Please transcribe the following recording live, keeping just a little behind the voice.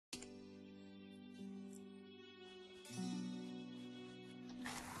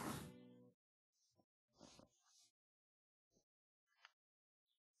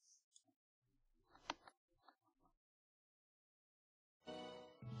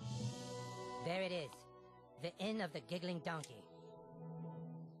it is. The Inn of the Giggling Donkey.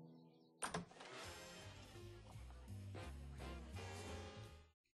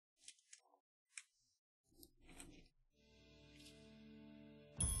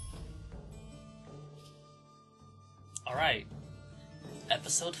 Alright.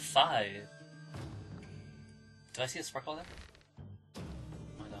 Episode 5. Do I see a sparkle there?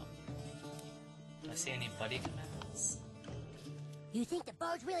 Oh no. Do I see any buddy commands? You think the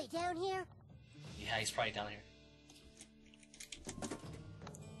bard's really down here? Yeah, he's probably down here.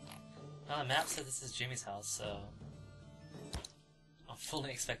 Well, the map says this is Jimmy's house, so I'm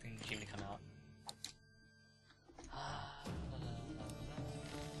fully expecting Jimmy to come out.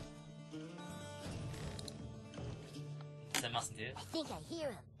 Is that Mountain Dew? I think I hear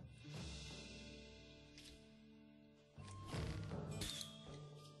him.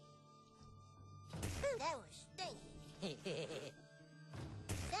 That was stinky.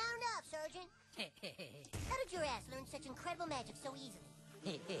 Sound up, Sergeant. How did your ass learn such incredible magic so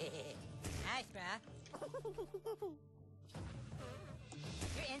easily? Nice, brah.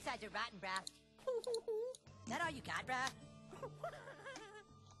 Your insides are rotten, brah. That all you got, brah?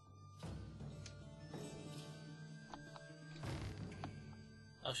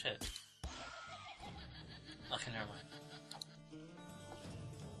 Oh shit. Okay, never mind.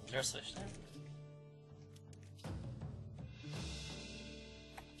 Is there a switch there?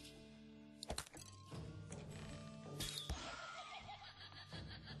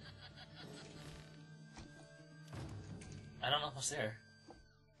 I don't know what's there.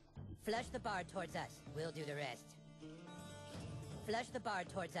 Flush the bard towards us. We'll do the rest. Flush the bard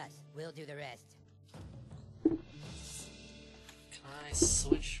towards us. We'll do the rest. Can I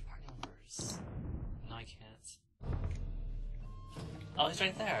switch party members? No, I can't. Oh, he's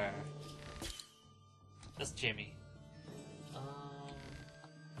right there. That's Jimmy.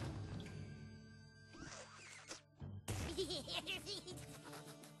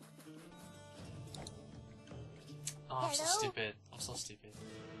 Oh, I'm so Hello? stupid. I'm so stupid.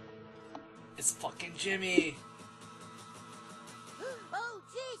 It's fucking Jimmy! Oh,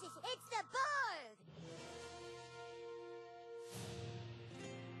 Jesus, it's the bard!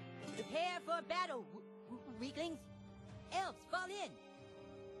 Prepare for battle, weaklings. Elves, fall in.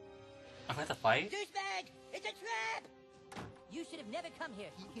 I'm gonna have to fight? Douchebag! It's a trap! You should have never come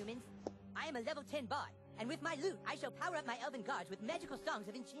here, humans. I am a level 10 bard, and with my loot, I shall power up my elven guards with magical songs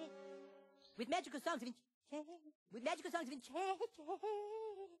of enchant. With magical songs of enchant. With magical songs of enchant.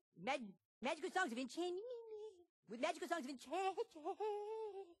 Magical songs of enchant. With magical songs of enchant.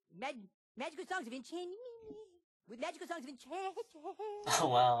 Magical songs of enchant. With magical songs of enchant. Oh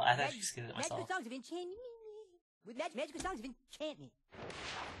wow, I actually skipped it Magical myself. songs of enchantment. With magical songs of enchantment.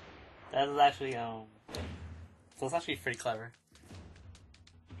 That is actually, so it's actually pretty clever.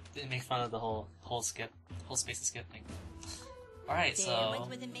 Didn't make fun of the whole skip, whole space and skip thing. Alright, There so... once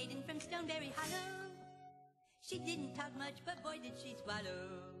was a maiden from Stoneberry Hollow. She didn't talk much, but boy did she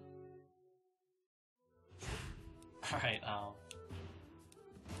swallow. Alright, I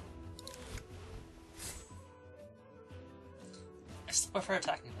still prefer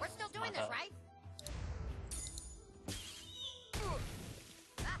attacking them. We're still doing Not this, that. right?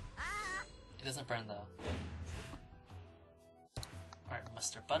 It doesn't burn though. Alright,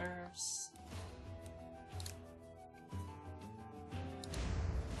 Mr. Butters.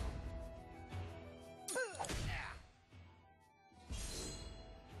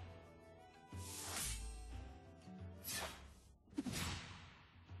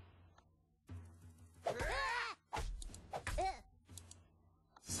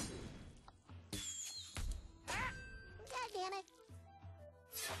 God damn it.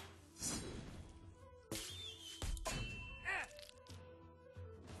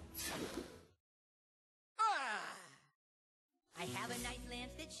 I have a nice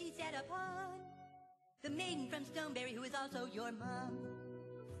lance that she sat upon. The maiden from Stoneberry who is also your mom.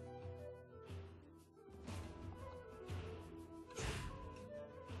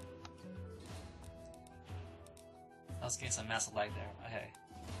 I was getting some massive lag there. Okay.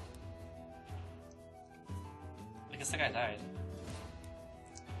 I guess that guy died.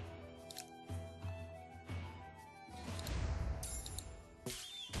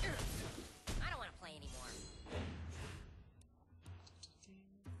 I don't want to play anymore.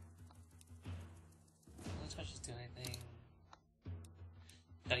 Let's not just do anything.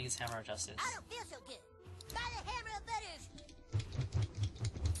 Gotta use Hammer of Justice. I don't feel so good. By the hammer of butters.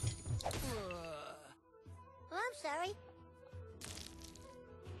 Well, I'm sorry.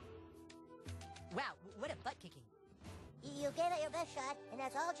 Wow, what a butt kicking. You gave it your best shot, and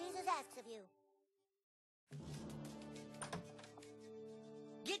that's all Jesus asks of you.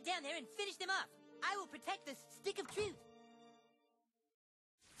 Get down there and finish them off. I will protect the stick of truth.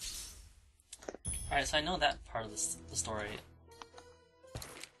 Alright, so I know that part of the story.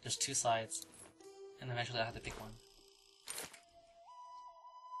 There's two sides, and eventually I have to pick one.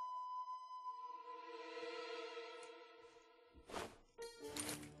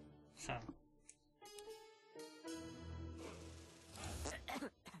 Huh.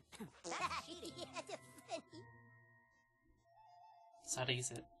 That's cheating. So how to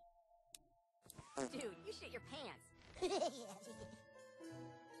use it? Dude, you shit your pants.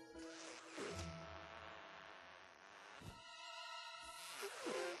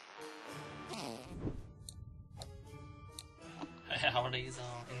 How would I use in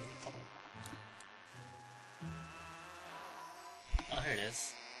public? Oh, here it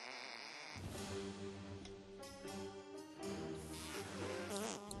is.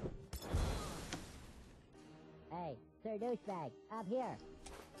 Hey, Sir Douchebag, up here.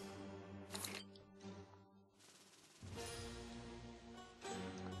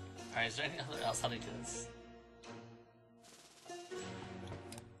 Alright, is there anything else how to do this?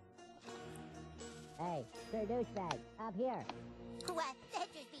 Hey, Sir Douchebag, up here. What?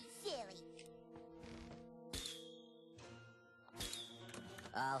 That'd just be silly.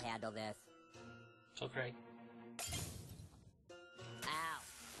 I'll handle this. Go Craig. Ow.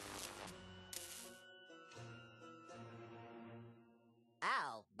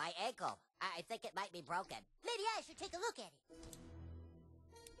 Ow, my ankle. I think it might be broken. Maybe I should take a look at it.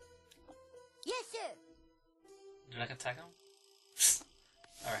 Yes, sir. Did I attack him?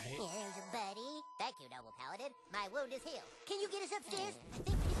 Alright. Here's your buddy. Thank you, noble paladin. My wound is healed. Can you get us upstairs? I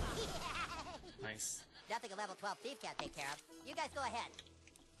think. Nice. Nothing a level 12 thief can't take care of. You guys go ahead.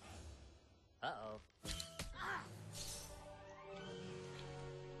 Uh-oh.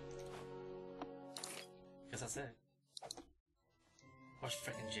 Guess that's it. Where's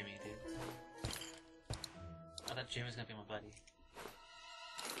frickin' Jimmy, dude? I thought Jimmy's gonna be my buddy.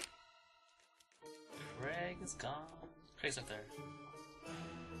 Craig is gone. Craig's up there.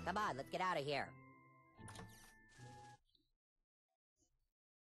 Come on, let's get out of here.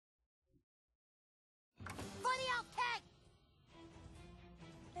 For the elf tank!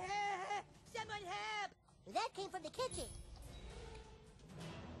 Someone help! That came from the kitchen.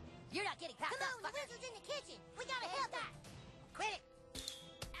 You're not getting past Come us, on, the fucker. wizard's in the kitchen. We gotta help that. Quit it!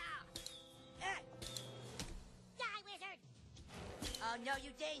 Die, wizard! Oh, no,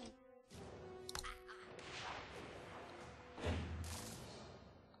 you didn't.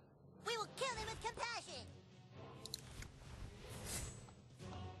 We will kill him with compassion.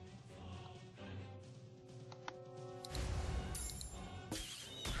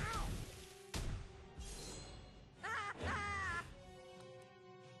 Ow.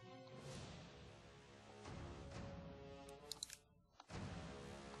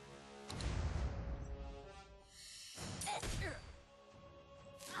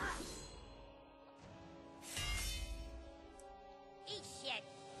 Eat shit.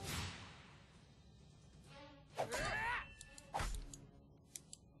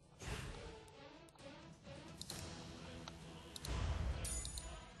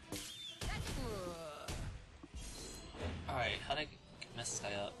 Alright, how did I mess this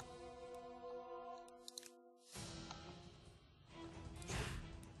guy up?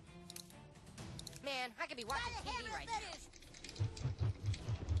 Man, I could be By watching the TV hammer right now. feathers.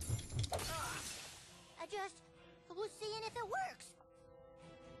 I just was seeing if it works.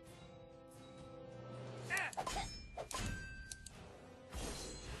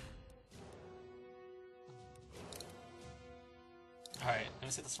 Alright, let me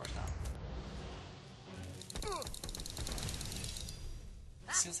see if this works now.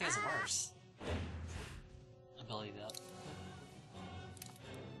 Seems like it's worse. Ability up.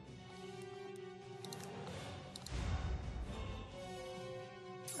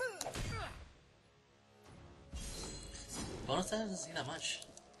 Bonus damage doesn't seem that much.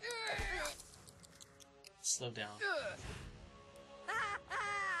 Slow down.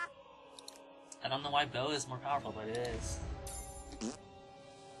 I don't know why bow is more powerful, but it is.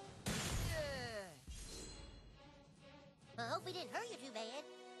 I hope we didn't hurt you too bad.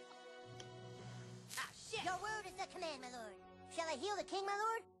 Ah, shit! Your word is the command, my lord. Shall I heal the king, my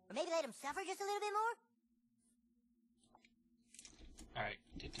lord? Or maybe let him suffer just a little bit more? Alright.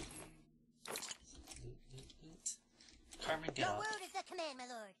 Carmen, get Your up. word is the command, my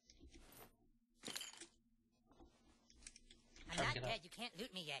lord. I'm Try to not get dead. up. You can't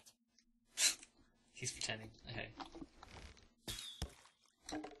loot me yet. He's pretending. Okay.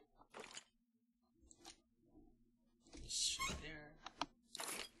 Just shoot there.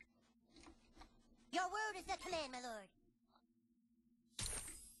 Your word is the command, my lord.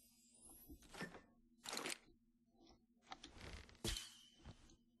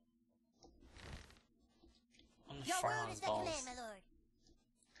 Your fart word on is his the balls. command, my lord.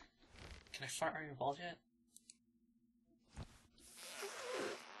 Can I fart on your balls yet?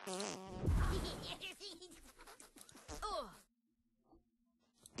 Oh.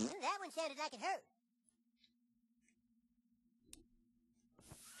 That one sounded like it hurt.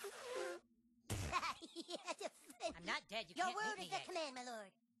 I'm not dead. You Your can't word loot is me the yet. command, my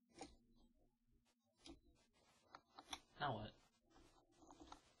lord. Now what?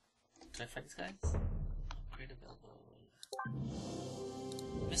 Can I fight these guys? Upgrade available.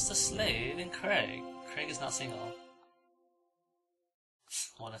 Mr. Slade and Craig. Craig is not single.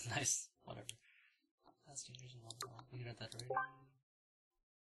 What a nice, whatever. That's dangerous and all. We read that already.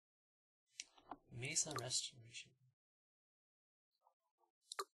 Mesa Restoration.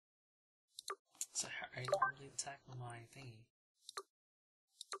 So I hardly attack with my thingy.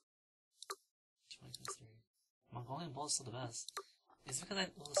 2023. Mongolian Bull is still the best. Is it because I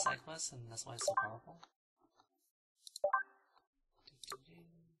do the side quests and that's why it's so powerful?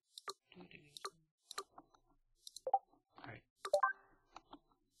 Alright.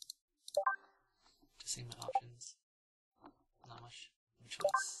 Just seeing my options. Not much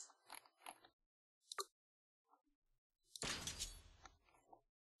choice.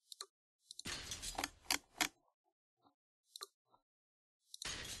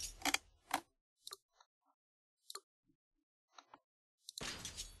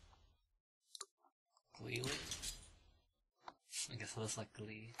 Glee. I guess it looks like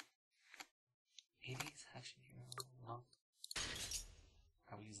Glee. 80s action hero. No.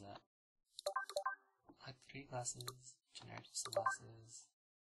 I will use that. Like 3 glasses, generic glasses,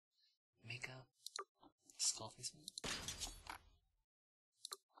 makeup, skull facement,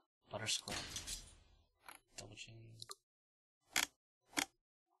 butter scrub, double chin.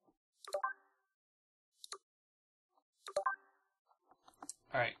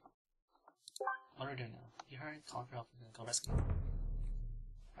 Alright. What are we doing now? You heard? Calling for help. We're gonna go rescue.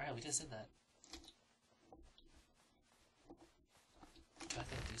 Alright, we just did that. Do I have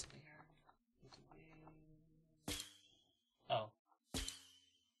to do something here? Oh.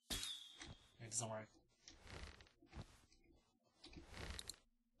 It doesn't work.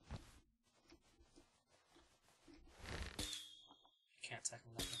 You can't attack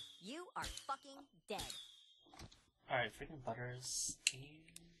him that way. You are fucking dead. Alright, freaking Butters. Can you...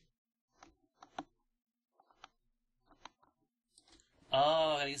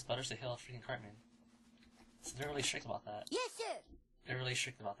 Oh, I gotta use Butters to heal freaking Cartman. So they're really strict about that. Yes, sir. They're really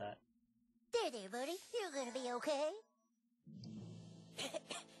strict about that. There, buddy. You're gonna be okay.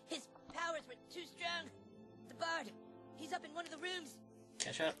 His powers were too strong. The bard, he's up in one of the rooms.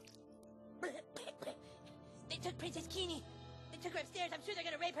 Catch up. They took Princess Keene. They took her upstairs. I'm sure they're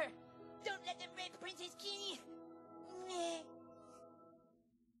gonna rape her. Don't let them rape Princess Keene.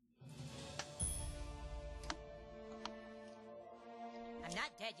 I'm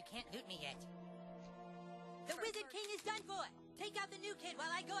not dead. You can't loot me yet. The Wizard King is done for. Take out the new kid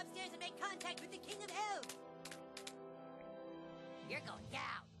while I go upstairs and make contact with the King of Hell. You're going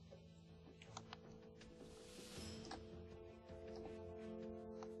down.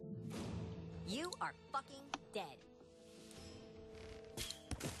 You are fucking dead.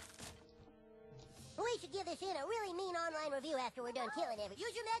 We should give this in a really mean online review after we're done killing everything.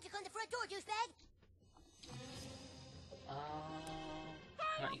 Use your magic on the front door, douchebag!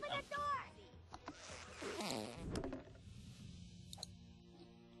 Open the door!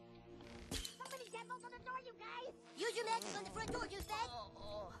 Somebody get open the door, you guys! Use your magic on the front door, douchebag!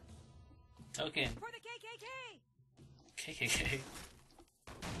 Token. For the KKK! KKK.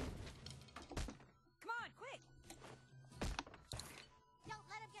 Come on, quick! Don't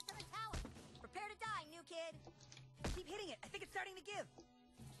let him get to the tower! Prepare to die, new kid. Keep hitting it. I think it's starting to give.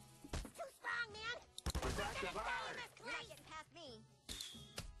 Too strong, man! Protect the Stay in virus! this You're not place! getting past me.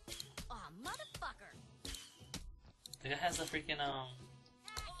 Aw, motherfucker. The guy has a freaking,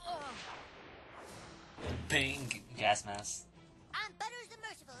 bang gas mask. I'm Butters the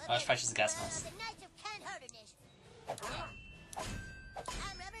Merciful. Oh, it's probably just a gas mask. The Knights of Can-Harderness.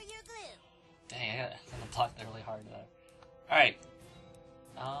 I'm Rubber, you're glue. Dang, I'm gonna block that really hard though. Alright.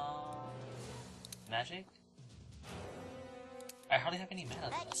 Magic? I hardly have any mana though, I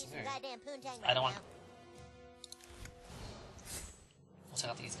can that's use some weird. goddamn poontang I right don't want. now. We'll check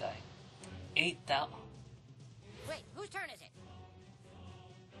out these guy. 8,000. Wait, whose turn is it?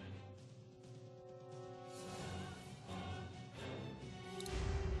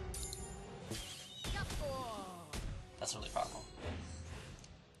 That's really powerful.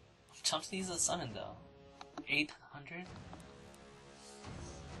 Chumps needs a summon though. 800?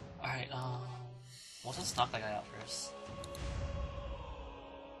 Alright, we'll just knock that guy out first.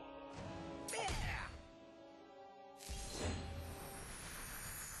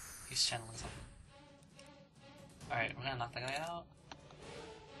 He's channeling something. Alright, we're gonna knock that guy out.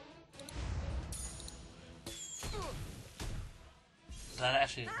 That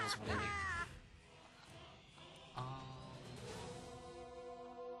actually was really weak.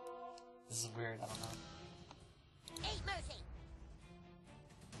 This is weird, I don't know. Ain't mercy.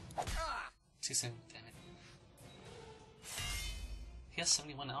 Too soon, damn it. He has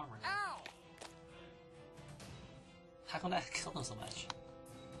 71 armor. Ow! How come that killed him so much?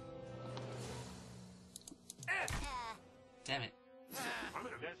 Damn it. I'm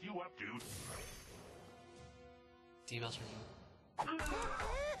gonna mess you up, dude. D-Bell's for you.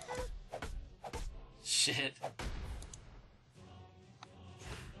 Shit.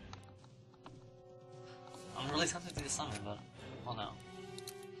 I'm really tempted to do summon, but well, no.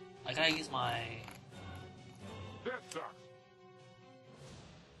 I gotta use my. That sucks.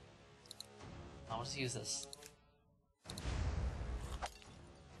 I'll just use this.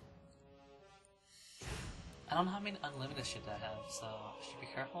 I don't know how many unlimited shit I have, so I should be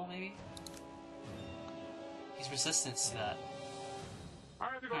careful, maybe? He's resistant to that. I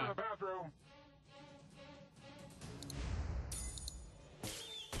have to go to the bathroom.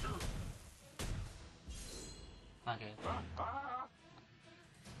 Not good.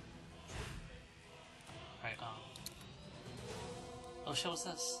 Alright, oh shit, what's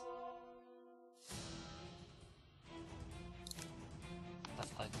this?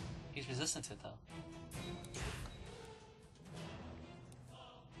 That's like... He's resistant to it, though.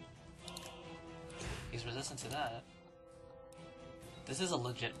 He's resistant to that. This is a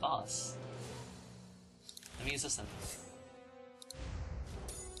legit boss. Let me use this then.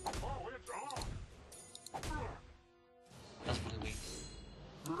 Oh, it's on. That's really weak.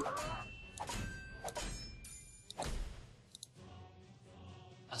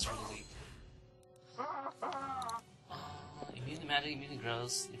 That's really weak. Immune to magic, immune to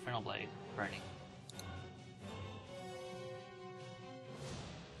grows, Infernal Blade, burning.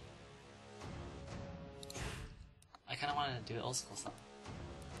 I kinda wanted to do it old school style.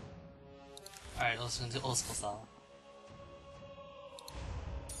 Alright, let's do old school style.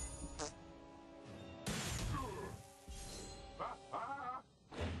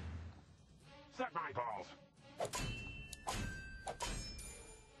 Set my balls.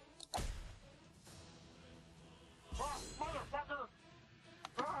 Motherfucker!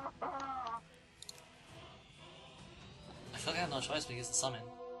 I feel like I have no choice but to use the summon.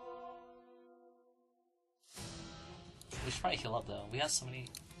 We should probably heal up though. We have so many.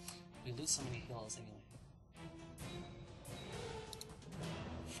 We lose so many heals anyway.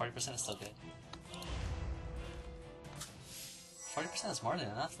 40% is still good. 40% is more than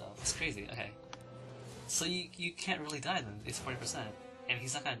enough though. That's crazy. Okay. So you can't really die then. It's 40%. And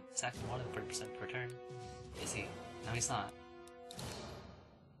he's not gonna attack more than 40% per turn. Is he? No, he's not.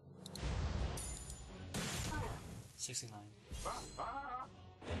 69.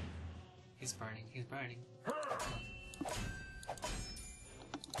 He's burning. He's burning.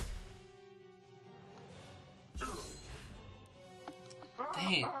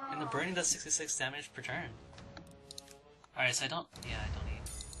 Dang, and the burning does 66 damage per turn. Alright, so I don't need.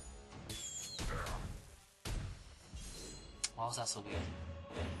 Why was that so weak?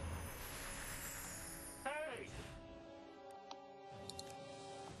 Hey!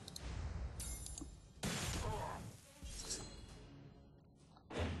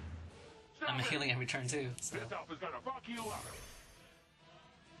 I'm healing every turn too, so. This elf is gonna fuck you up.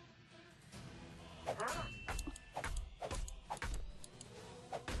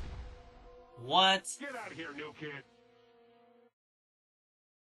 What? Get out of here, new kid.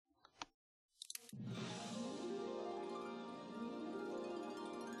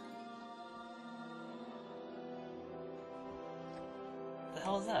 The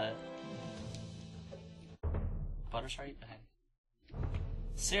hell is that? Buttershardy? Okay.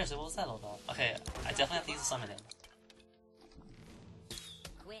 Seriously, what was that all about? Okay, I definitely have to use the summon then.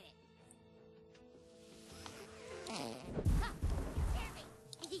 Quit it.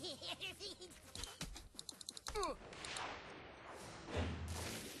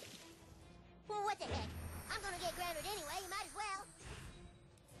 Well, what the heck? I'm gonna get grounded anyway, you might as well.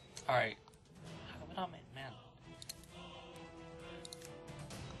 Alright. How come we don't make mana?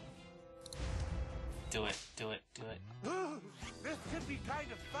 Do it, do it, do it. Ooh, this could be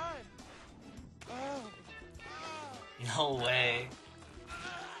kind of fun. No way.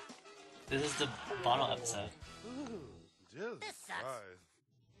 This is the bottle episode. Ooh, just This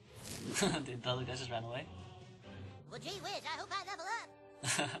sucks. Did the other guy just ran away? Well, gee whiz, I hope I level up.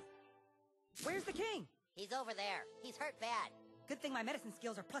 Where's the king? He's over there. He's hurt bad. Good thing my medicine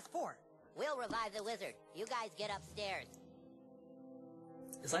skills are +4. We'll revive the wizard. You guys get upstairs.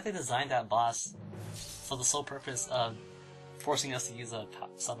 It's like they designed that boss for the sole purpose of forcing us to use a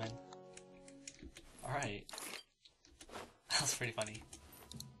summon. Alright. That was pretty funny.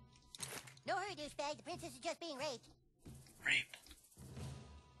 No hurry, douchebag. The princess is just being raped. Rape.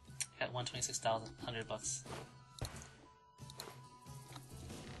 At $126,100.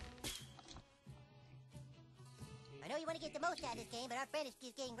 I know you want to get the most out of this game, but our friend is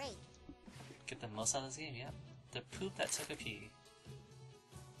just getting raped. Get the most out of this game, yep. The poop that took a pee.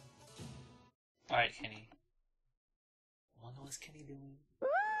 Alright, Kenny. Wonder what's Kenny doing? We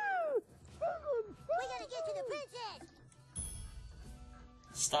gotta get to the princess!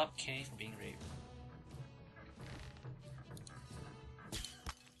 Stop Kenny from being raped.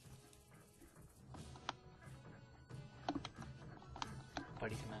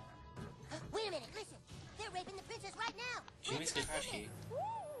 Buddy, come out. Wait a minute, listen! They're raping the princess right now! Jimmy's good crash key.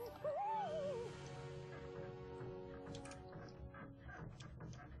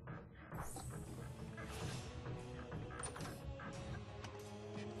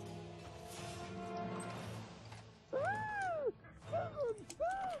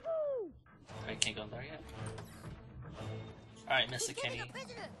 Alright, can't go in there yet. Alright, Mr. Kenny.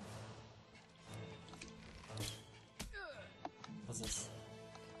 What's this?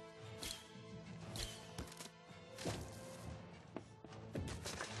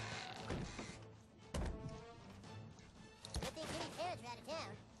 Good thing Kenny's parents are out of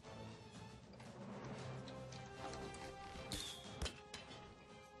town.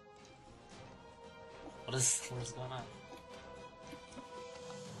 What is going on?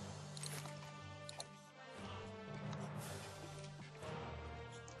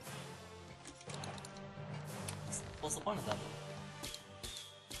 What's the point of that?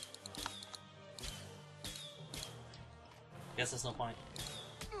 Guess there's no point.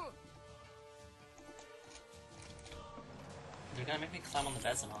 They're gonna make me climb on the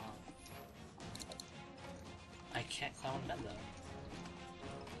bed somehow. I can't climb on the bed though.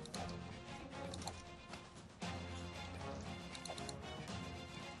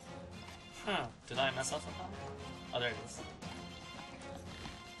 Huh, did I mess up somehow? Oh, there it is.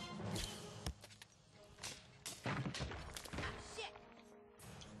 Shit!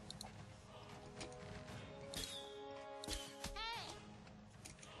 Hey!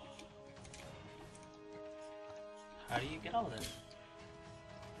 How do you get out of there?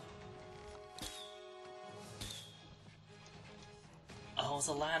 Oh, it's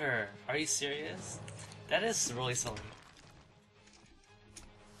a ladder. Are you serious? That is really silly.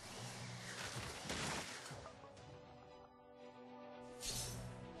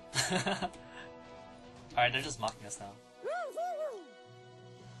 Alright, they're just mocking us now.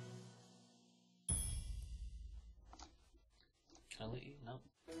 Can I loot you? Nope.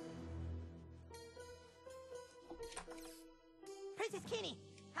 Princess Kenny,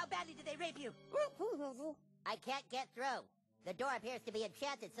 how badly did they rape you? I can't get through. The door appears to be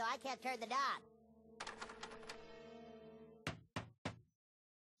enchanted, so I can't turn the knob.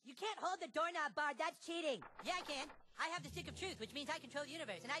 You can't hold the doorknob, Bard. That's cheating. Yeah, I can. I have the stick of truth, which means I control the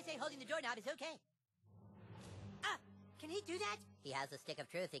universe, and I say holding the doorknob is okay. Ah, can he do that? He has the stick of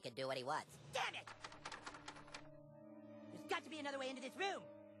truth. He can do what he wants. Damn it! There's got to be another way into this room.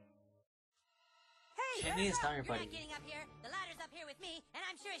 Hey, Kenny is not your you're buddy. not getting up here. The ladder's up here with me, and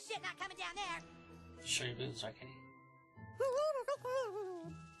I'm sure as shit not coming down there. Show your boobs, right, Kenny? Well,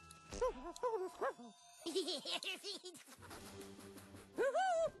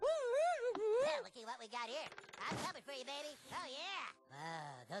 looky what we got here. I'm coming for you, baby. Oh, yeah.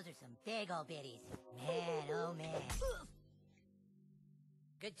 Wow, those are some big old bitties. Man, oh man.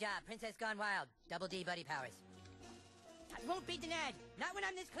 Good job, Princess Gone Wild. Double D buddy powers. I won't be denied. Not when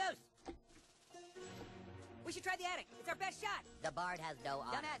I'm this close. We should try the attic. It's our best shot. The Bard has no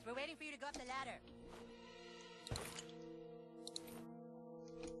honor. Dumbass, we're waiting for you to go up the ladder.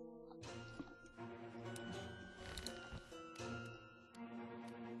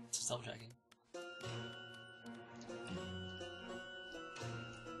 Just double checking.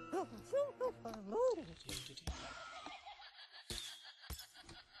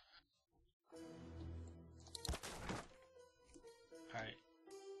 Alright.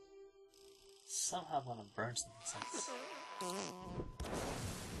 Somehow I'm gonna burn some sense. I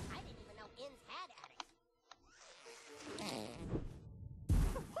didn't even know inns had attics.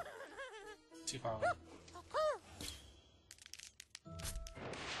 Too far away.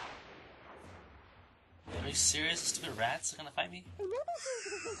 Are you serious? Stupid rats are gonna fight me?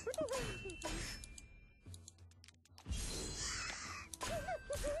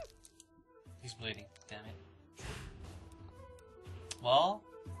 He's bleeding, damn it. Well,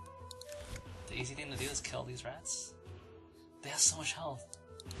 the easy thing to do is kill these rats. They have so much health.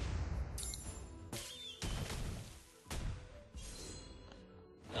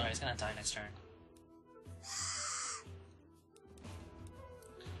 gonna die next turn.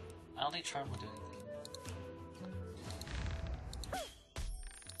 I don't think Charm will do anything.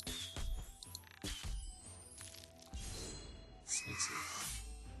 Squeaksy.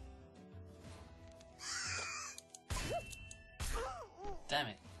 Damn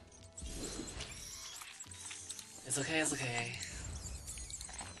it. It's okay, it's okay.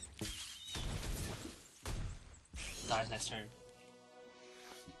 Dies next turn.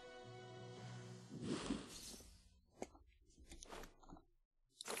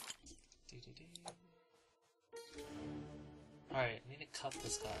 Alright, I need to cuff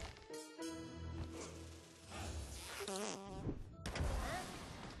this guy.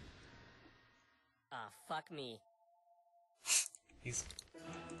 Ah, fuck me. He's...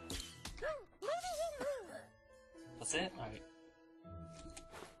 That's it? Alright.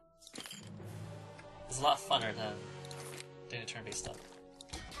 It's a lot funner than doing a turn-based stuff.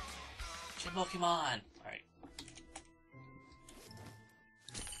 Gym Pokemon! Alright.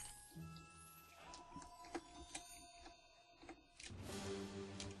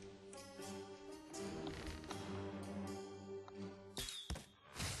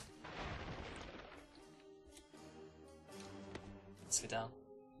 Let's get down.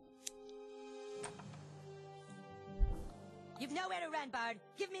 You've nowhere to run, Bard.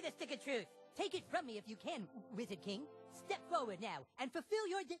 Give me the stick of truth. Take it from me if you can, Wizard King. Step forward now and fulfill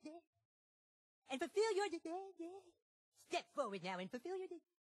your Step forward now and fulfill your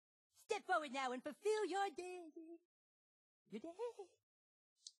Step forward now and fulfill your Your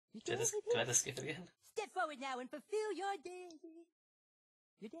Do I have to skip it again? Step forward now and fulfill your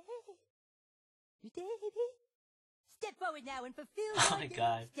Your Step forward now and fulfill Oh your my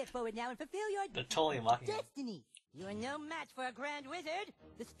god. Step forward now and fulfill your They're totally mocking it. destiny. You are no match for a grand wizard.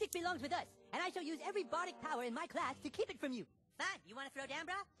 The stick belongs with us, and I shall use every bardic power in my class to keep it from you. Fine. You want to throw down,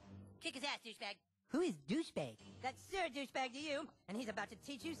 brah? Kick his ass, douchebag. Who is douchebag? That's Sir Douchebag to you, and he's about to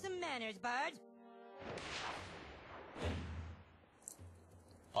teach you some manners, Bard.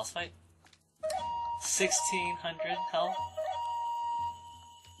 Boss fight? 1600 health?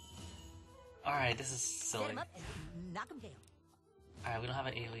 Alright, this is Set silly. him up and knock him down. Alright, we don't have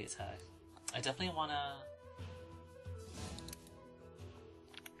an AoE attack. I definitely wanna...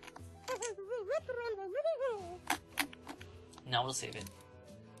 No, we'll save it.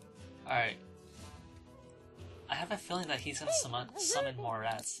 Alright. I have a feeling that he's gonna summon more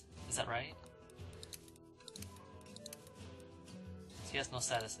rats. Is that right? He has no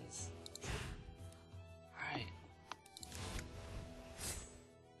statuses. Alright.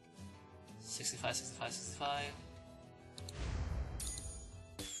 65, 65, 65.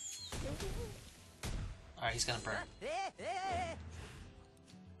 Alright, he's gonna burn.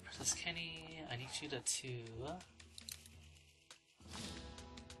 Princess Kenny, I need you to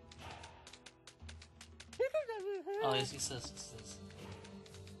Oh, yes, he says.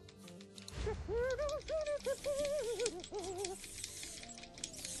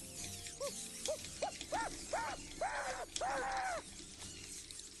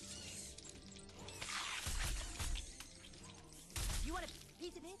 You want a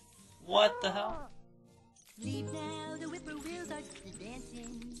piece of this? What the hell? Sleep now, the whippoorwills are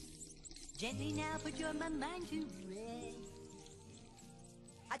dancing. Gently now, put your mind to rest.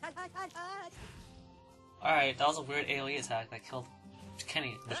 Hot, hot, hot, hot, hot. Alright, that was a weird AoE attack that killed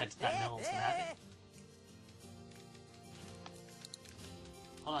Kenny, which I did not know was gonna happen.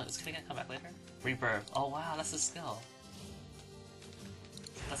 Hold on, is Kenny gonna come back later? Rebirth. Oh wow, that's his skill.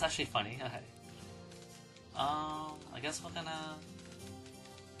 That's actually funny, okay. I guess we're gonna...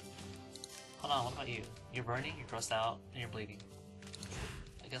 Hold on, what about you? You're burning, you're grossed out, and you're bleeding.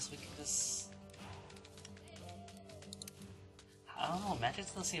 I guess we can just... I don't know, magic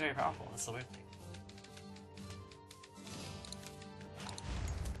doesn't seem very powerful, that's the weird thing.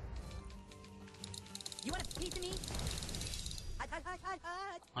 You want a piece of me? Hot, hot, hot, hot,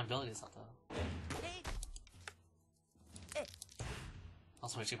 hot. My ability is not though.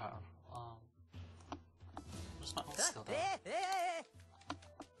 That's way too powerful. Where's my old skill though?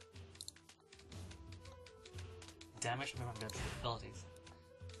 Damage from my abilities.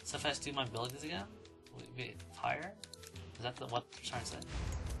 So if I just do my abilities again, will it be higher? Is that what you're trying to say?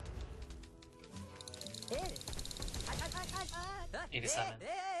 87.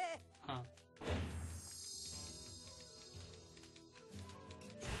 Huh.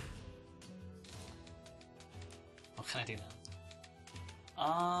 What can I do now?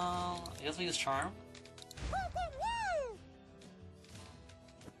 I guess we use Charm.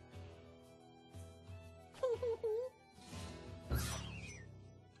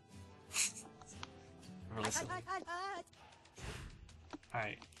 Really silly.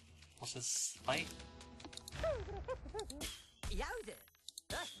 Alright. Let's just fight. Yowza!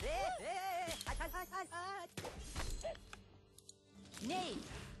 Hot, hot, hot, hot, hot! Nay!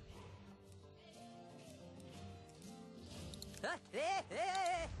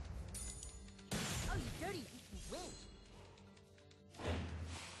 Oh, you dirty wench!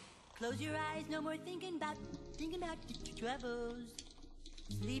 Close your eyes, no more thinking about troubles.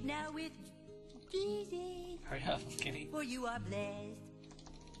 Sleep now with Jesus, Hurry up, Kitty. for you are blessed.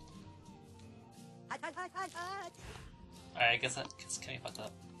 Hot, hot, hot, hot, hot! Alright, I guess Kenny fucked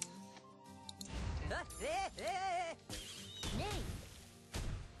up. Nay!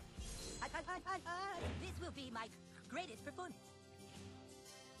 Hot, hot, hot, hot, hot! This will be my greatest performance.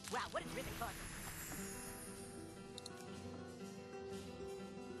 Wow, what a terrific part.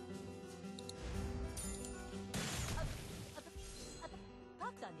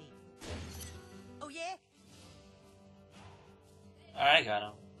 Pox on these. Oh yeah? Alright, I got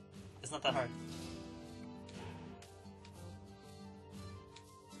him. It's not that hard.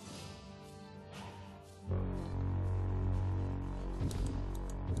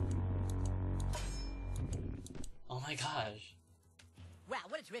 Oh my gosh. Wow,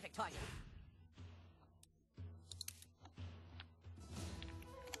 what a terrific target.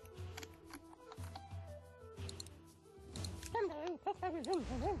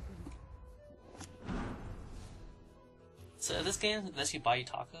 So if this game lets you buy you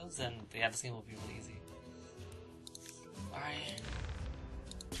tacos, then yeah, this game will be really easy. Alright.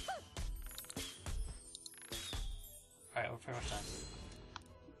 Alright, we're pretty much done.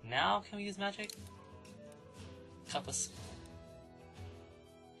 Now can we use magic? Cup us.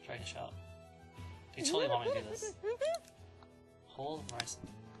 Dragon Shout. They totally want me to do this. Hold rice.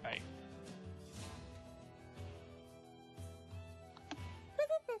 Alright.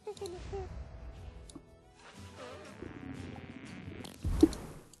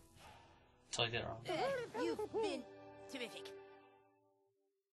 Totally did it wrong. You've been terrific.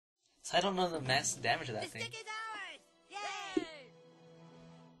 So I don't know the max damage of that The thing. stick is ours! Yay!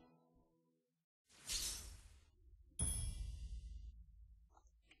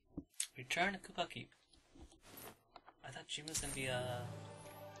 Return to Koopa Keep. I thought Jim was gonna be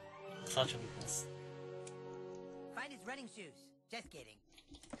such a weakness. Find his running shoes. Just kidding.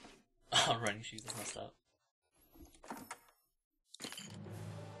 Oh, running shoes is messed up.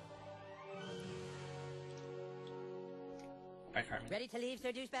 Alright, Cartman. Ready to leave,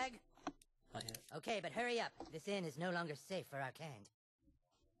 Sir Douchebag? Not yet. Okay, but hurry up. This inn is no longer safe for our kind.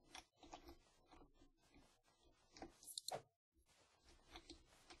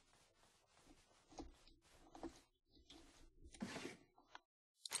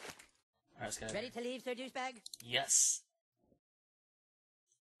 Alright, let's get it. Ready to leave, Sir Douchebag? Yes.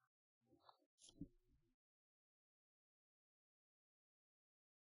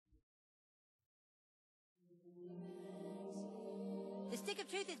 The stick of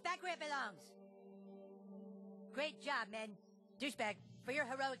truth is back where it belongs. Great job, men. Douchebag, for your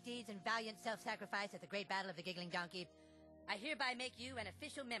heroic deeds and valiant self-sacrifice at the Great Battle of the Giggling Donkey, I hereby make you an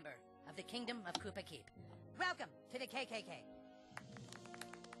official member of the Kingdom of Koopa Keep. Welcome to the KKK.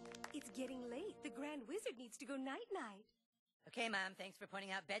 It's getting late. The Grand Wizard needs to go night-night. Okay, Mom, thanks for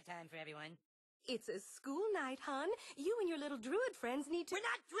pointing out bedtime for everyone. It's a school night, hon. You and your little druid friends need to— We're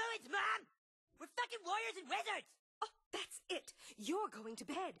not druids, Mom! We're fucking warriors and wizards! Oh, that's it. You're going to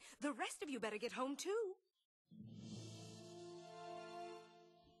bed. The rest of you better get home, too.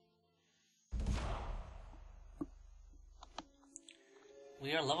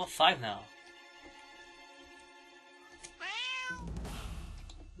 We are level 5 now.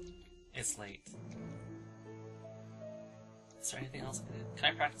 It's late. Is there anything else I can do? Can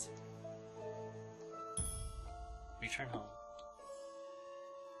I practice? Return home.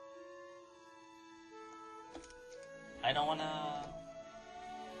 I don't wanna...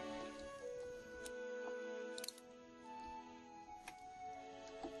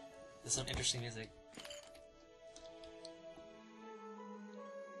 There's some interesting music.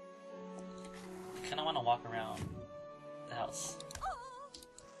 I kinda wanna walk around the house.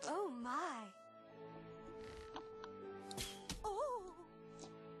 Oh, my. Oh.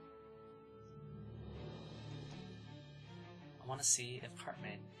 I wanna see if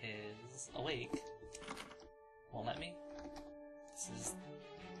Cartman is awake. Won't let me. This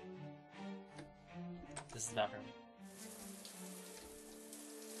is the bathroom.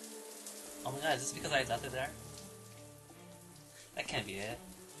 Oh my god, is this because I left it there? That can't be it.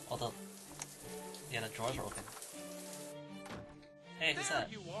 Although, yeah, the drawers are open. Hey, who's There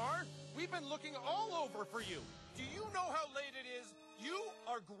that? you are! We've been looking all over for you! Do you know how late it is? You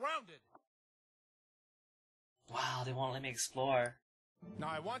are grounded! Wow, they won't let me explore. Now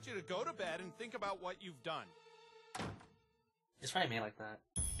I want you to go to bed and think about what you've done. It's probably made like that.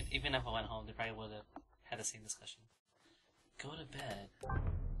 And even if I went home, they probably would have had the same discussion. Go to bed.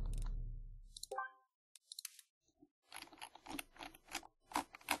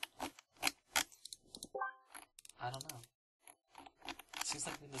 I don't know. It seems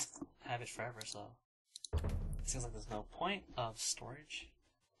like we can just have it forever, so... It seems like there's no point of storage.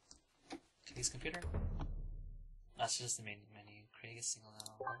 To this computer? That's just the main menu. Create a single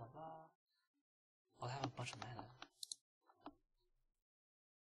now, blah blah blah. I'll have a bunch of mana.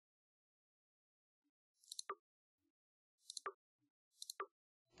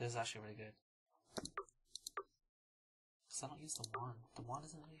 This is actually really good. Because I don't use the wand. The wand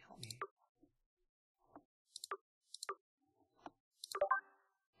doesn't really help me.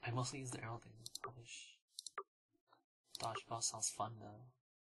 I mostly use the arrow thing. Publish. Dodgeball sounds fun though.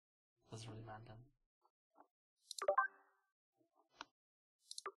 Doesn't really random.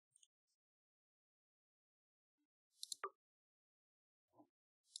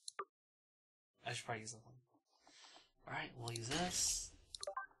 I should probably use that one. Alright, we'll use this.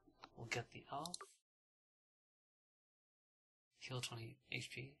 We'll get the elf. Heal 20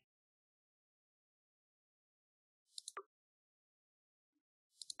 HP.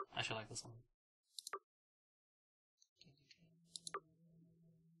 I should like this one.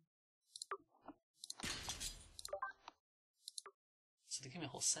 So they gave me a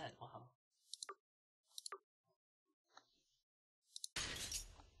whole set, wow.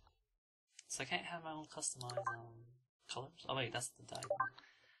 So I can't have my own customized colors? Oh wait, that's the dye.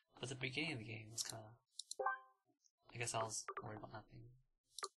 But at the beginning of the game was kinda... I guess I was worried about nothing.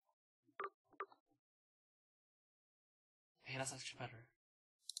 Hey, that's actually better.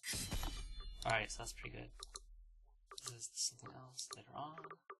 Alright, so that's pretty good. This is something else later on.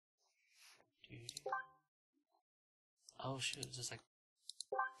 Oh shoot, it's just like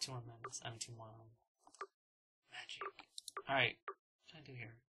 2 more minutes. I mean 2 more magic. Alright, what should I do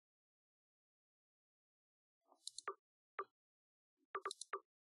here?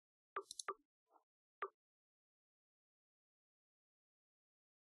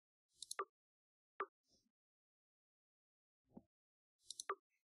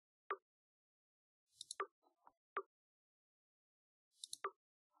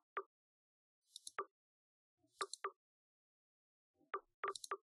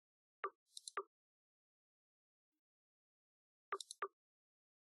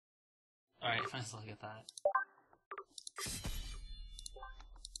 Alright, fine, so I'll get that.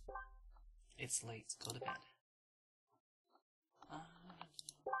 It's late, go to bed.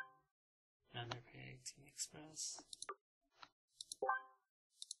 Underpay, Team Express.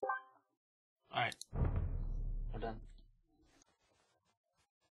 Alright, we're done.